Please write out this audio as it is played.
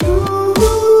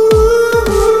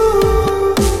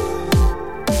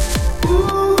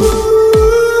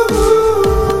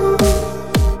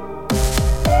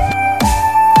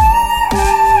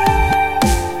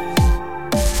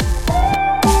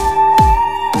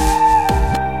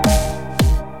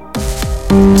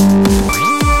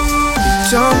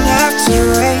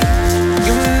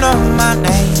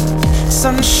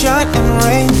sunshine and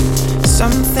rain,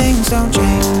 some things don't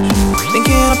change.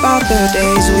 Thinking about the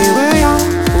days we were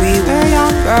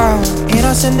young, girl.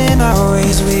 Innocent in our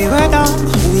ways, we were dumb,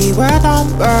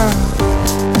 girl.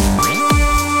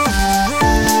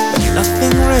 But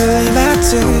nothing really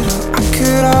mattered, I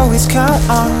could always count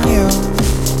on you.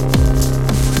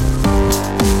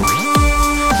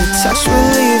 Your touch will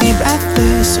leave me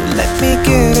breathless, so let me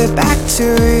give it back to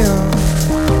you.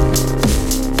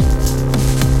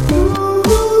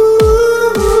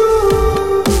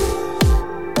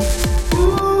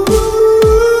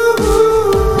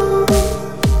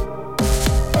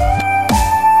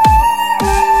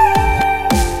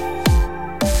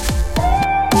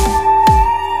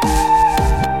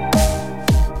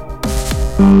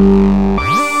 Mm-hmm.